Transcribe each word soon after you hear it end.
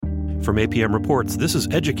From APM Reports, this is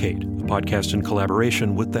Educate, a podcast in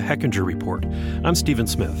collaboration with the Hechinger Report. I'm Stephen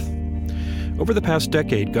Smith. Over the past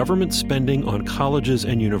decade, government spending on colleges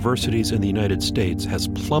and universities in the United States has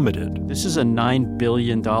plummeted. This is a $9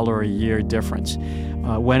 billion a year difference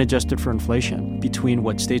when adjusted for inflation between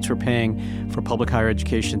what states were paying for public higher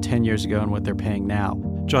education 10 years ago and what they're paying now.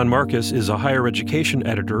 John Marcus is a higher education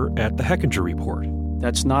editor at the Hechinger Report.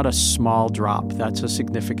 That's not a small drop. That's a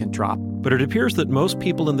significant drop. But it appears that most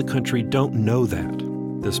people in the country don't know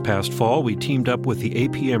that. This past fall, we teamed up with the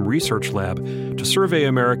APM Research Lab to survey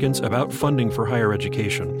Americans about funding for higher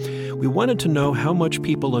education. We wanted to know how much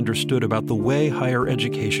people understood about the way higher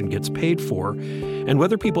education gets paid for and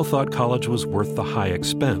whether people thought college was worth the high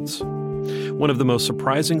expense. One of the most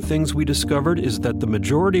surprising things we discovered is that the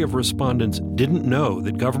majority of respondents didn't know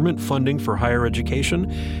that government funding for higher education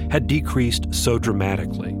had decreased so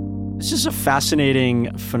dramatically. This is a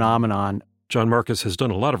fascinating phenomenon. John Marcus has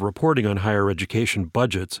done a lot of reporting on higher education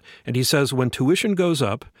budgets, and he says when tuition goes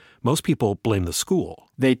up, most people blame the school.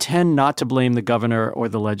 They tend not to blame the governor or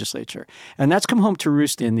the legislature. And that's come home to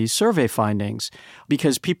roost in these survey findings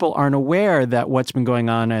because people aren't aware that what's been going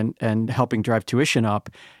on and helping drive tuition up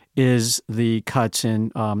is the cuts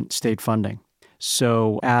in state funding.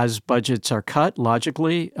 So as budgets are cut,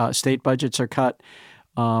 logically, state budgets are cut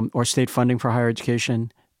or state funding for higher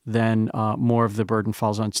education, then more of the burden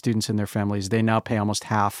falls on students and their families. They now pay almost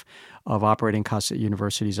half of operating costs at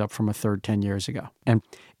universities, up from a third 10 years ago. And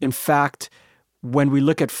in fact, when we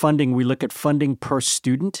look at funding per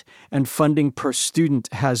student, and funding per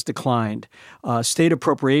student has declined. State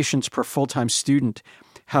appropriations per full-time student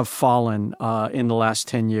have fallen in the last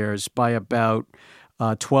 10 years by about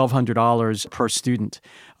 $1,200 per student,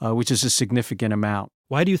 which is a significant amount.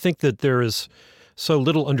 Why do you think that there is so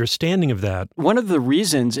little understanding of that? One of the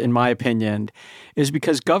reasons, in my opinion, is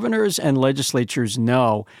because governors and legislatures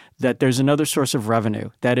know that there's another source of revenue,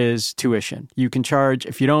 that is tuition. You can charge,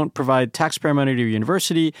 if you don't provide taxpayer money to a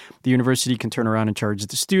university, the university can turn around and charge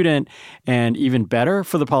the student. And even better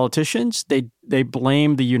for the politicians, they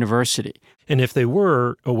blame the university. And if they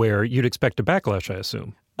were aware, you'd expect a backlash, I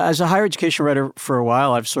assume. As a higher education writer for a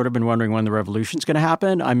while, I've sort of been wondering when the revolution's going to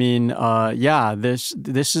happen. I mean,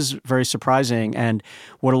 this is very surprising. And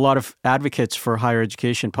what a lot of advocates for higher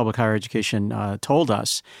education, public higher education, told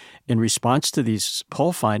us in response to these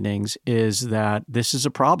poll findings is that this is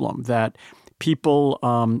a problem, that people,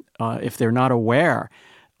 if they're not aware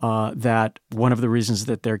that one of the reasons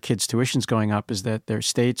that their kids' tuition's going up is that their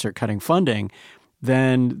states are cutting funding,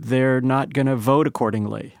 then they're not going to vote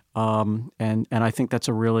accordingly. And I think that's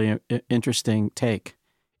a really interesting take.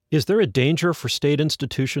 Is there a danger for state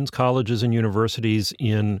institutions, colleges, and universities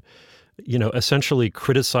in, essentially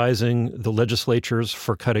criticizing the legislatures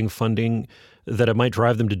for cutting funding, that it might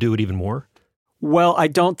drive them to do it even more? Well, I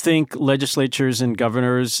don't think legislatures and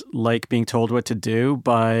governors like being told what to do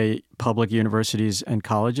by public universities and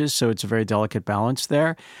colleges, so it's a very delicate balance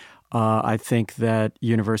there. I think that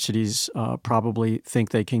universities probably think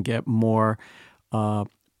they can get more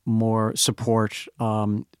support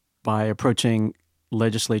by approaching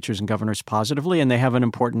legislatures and governors positively, and they have an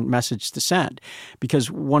important message to send. Because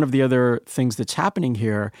one of the other things that's happening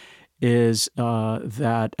here is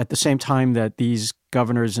that at the same time that these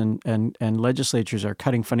governors and legislatures are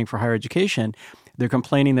cutting funding for higher education, they're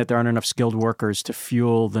complaining that there aren't enough skilled workers to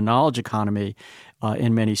fuel the knowledge economy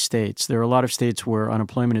in many states. There are a lot of states where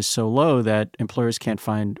unemployment is so low that employers can't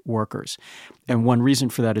find workers. And one reason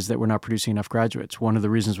for that is that we're not producing enough graduates. One of the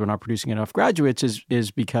reasons we're not producing enough graduates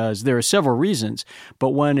is because there are several reasons, but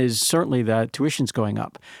one is certainly that tuition's going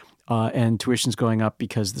up. And tuition's going up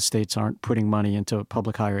because the states aren't putting money into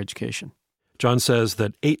public higher education. John says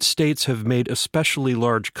that 8 states have made especially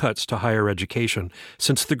large cuts to higher education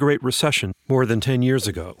since the Great Recession more than 10 years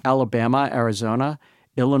ago. Alabama, Arizona,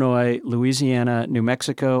 Illinois, Louisiana, New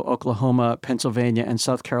Mexico, Oklahoma, Pennsylvania, and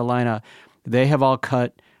South Carolina, they have all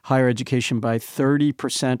cut higher education by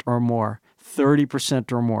 30% or more.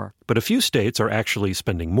 30% or more. But a few states are actually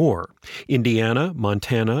spending more. Indiana,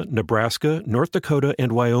 Montana, Nebraska, North Dakota,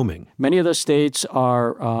 and Wyoming. Many of those states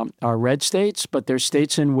are red states, but they're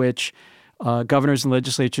states in which governors and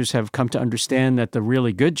legislatures have come to understand that the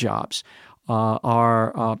really good jobs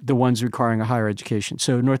are the ones requiring a higher education.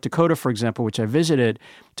 So North Dakota, for example, which I visited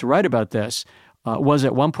to write about this, was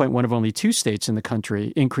at one point one of only 2 states in the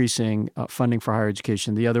country increasing funding for higher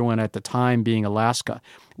education, the other one at the time being Alaska,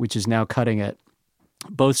 which is now cutting it.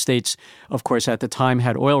 Both states, of course, at the time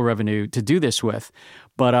had oil revenue to do this with,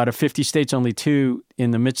 but out of 50 states, only 2 in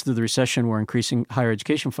the midst of the recession were increasing higher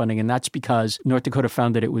education funding, and that's because North Dakota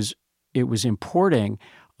found that it was importing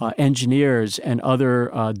engineers and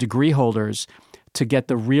other degree holders to get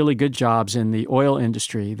the really good jobs in the oil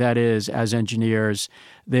industry, that is, as engineers.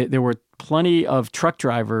 There were plenty of truck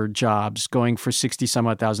driver jobs going for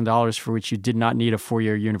 $60,000 for which you did not need a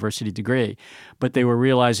 4-year university degree. But they were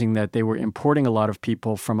realizing that they were importing a lot of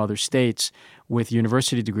people from other states with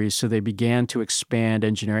university degrees, so they began to expand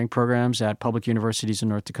engineering programs at public universities in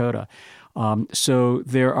North Dakota. So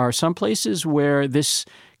there are some places where this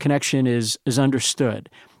connection is understood,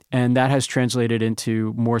 and that has translated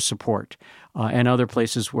into more support. And other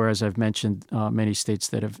places where, as I've mentioned, many states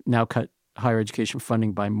that have now cut higher education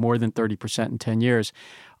funding by more than 30% in 10 years.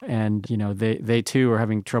 And, they too are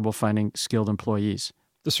having trouble finding skilled employees.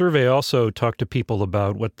 The survey also talked to people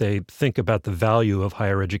about what they think about the value of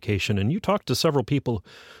higher education. And you talked to several people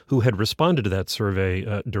who had responded to that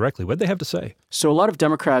survey directly. What did they have to say? So a lot of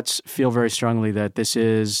Democrats feel very strongly that this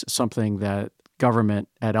is something that government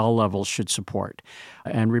at all levels should support.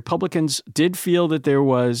 And Republicans did feel that there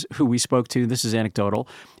was, who we spoke to, this is anecdotal,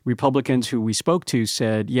 Republicans who we spoke to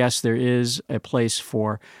said, yes, there is a place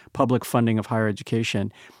for public funding of higher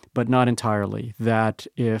education, but not entirely. That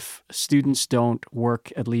if students don't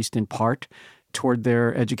work, at least in part, toward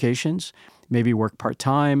their educations, maybe work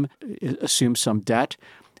part-time, assume some debt,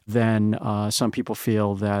 then some people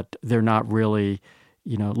feel that they're not really,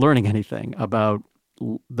 learning anything about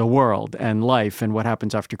the world and life and what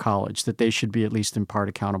happens after college, that they should be at least in part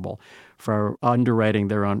accountable for underwriting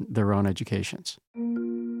their own educations.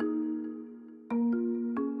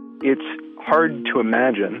 It's hard to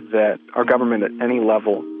imagine that our government at any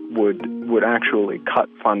level would actually cut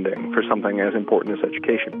funding for something as important as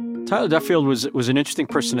education. Tyler Duffield was an interesting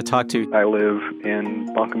person to talk to. I live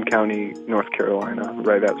in Buncombe County, North Carolina,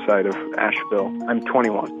 right outside of Asheville. I'm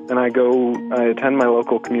 21, and I attend my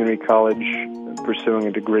local community college pursuing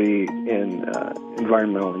a degree in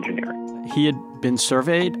environmental engineering. He had been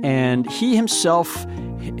surveyed, and he himself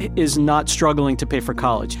is not struggling to pay for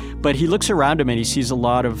college. But he looks around him and he sees a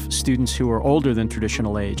lot of students who are older than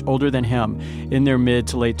traditional age, older than him, in their mid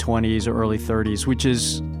to late 20s or early 30s, which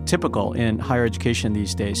is typical in higher education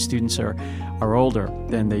these days. Students are older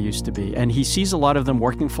than they used to be. And he sees a lot of them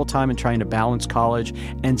working full-time and trying to balance college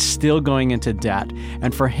and still going into debt.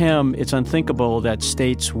 And for him, it's unthinkable that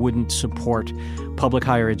states wouldn't support public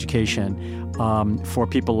higher education for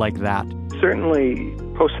people like that. Certainly,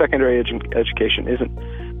 post-secondary education isn't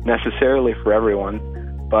necessarily for everyone,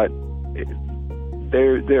 but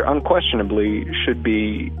there unquestionably should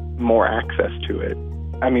be more access to it.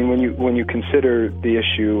 I mean, when you consider the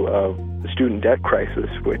issue of the student debt crisis,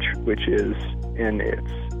 which is in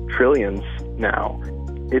its trillions now,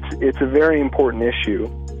 it's a very important issue.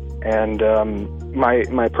 And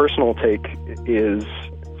my personal take is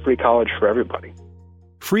free college for everybody.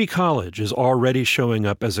 Free college is already showing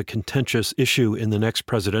up as a contentious issue in the next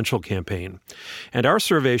presidential campaign. And our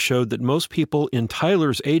survey showed that most people in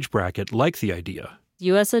Tyler's age bracket like the idea.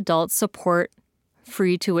 U.S. adults support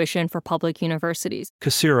free tuition for public universities.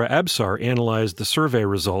 Kassira Absar analyzed the survey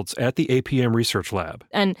results at the APM Research Lab.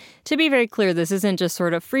 And to be very clear, this isn't just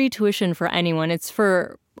sort of free tuition for anyone. It's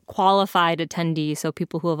for qualified attendees, so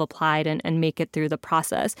people who have applied and make it through the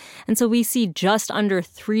process. And so we see just under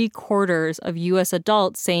 3/4 of U.S.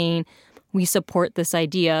 adults saying we support this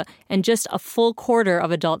idea, and just a full quarter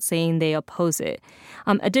of adults saying they oppose it.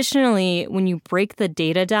 Additionally, when you break the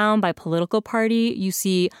data down by political party, you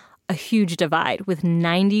see a huge divide, with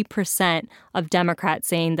 90% of Democrats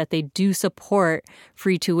saying that they do support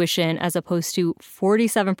free tuition, as opposed to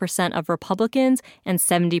 47% of Republicans and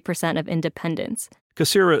 70% of independents.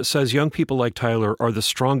 Kassira says young people like Tyler are the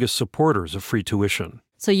strongest supporters of free tuition.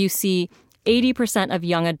 So you see 80% of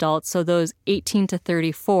young adults, so those 18 to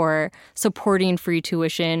 34, supporting free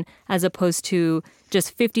tuition, as opposed to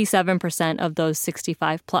just 57% of those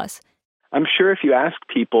 65 plus. I'm sure if you ask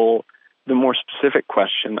people the more specific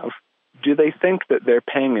question of, do they think that they're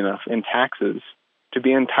paying enough in taxes to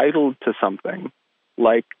be entitled to something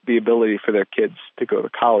like the ability for their kids to go to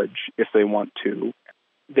college if they want to,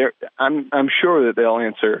 I'm sure that they'll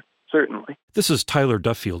answer certainly. This is Tyler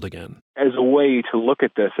Duffield again. As a way to look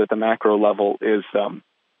at this at the macro level is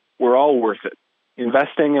we're all worth it.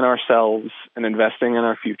 Investing in ourselves and investing in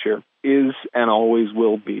our future is and always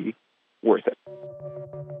will be worth it.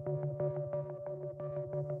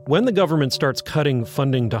 When the government starts cutting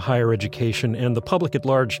funding to higher education and the public at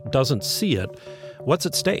large doesn't see it, what's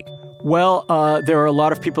at stake? Well, there are a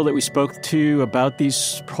lot of people that we spoke to about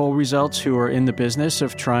these poll results who are in the business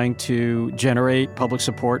of trying to generate public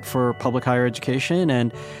support for public higher education,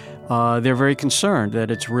 and they're very concerned that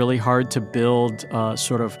it's really hard to build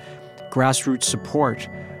sort of grassroots support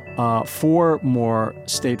for more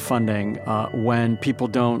state funding when people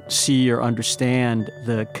don't see or understand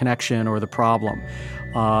the connection or the problem.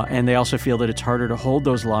 And they also feel that it's harder to hold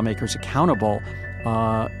those lawmakers accountable,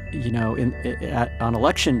 on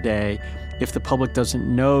election day, if the public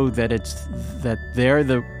doesn't know that they're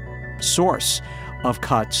the source of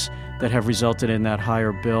cuts that have resulted in that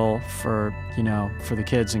higher bill for the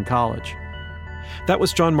kids in college. That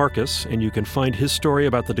was John Marcus, and you can find his story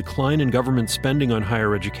about the decline in government spending on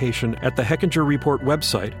higher education at the Hechinger Report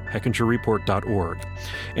website, hechingerreport.org.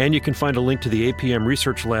 And you can find a link to the APM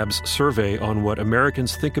Research Lab's survey on what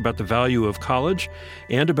Americans think about the value of college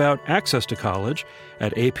and about access to college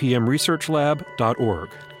at apmresearchlab.org.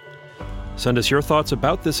 Send us your thoughts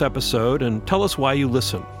about this episode and tell us why you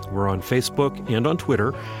listen. We're on Facebook and on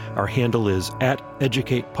Twitter. Our handle is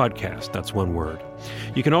 @EducatePodcast. That's one word.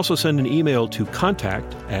 You can also send an email to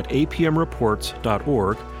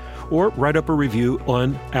contact@apmreports.org or write up a review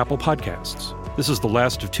on Apple Podcasts. This is the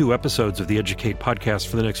last of 2 episodes of the Educate podcast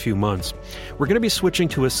for the next few months. We're going to be switching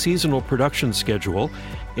to a seasonal production schedule,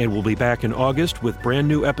 and we'll be back in August with brand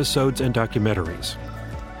new episodes and documentaries.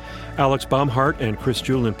 Alex Baumhart and Chris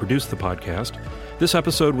Julin produced the podcast. This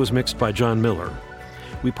episode was mixed by John Miller.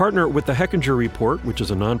 We partner with the Hechinger Report, which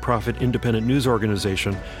is a nonprofit independent news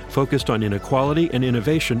organization focused on inequality and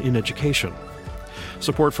innovation in education.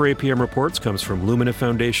 Support for APM Reports comes from Lumina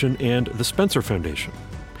Foundation and the Spencer Foundation.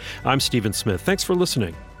 I'm Stephen Smith. Thanks for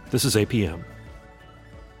listening. This is APM.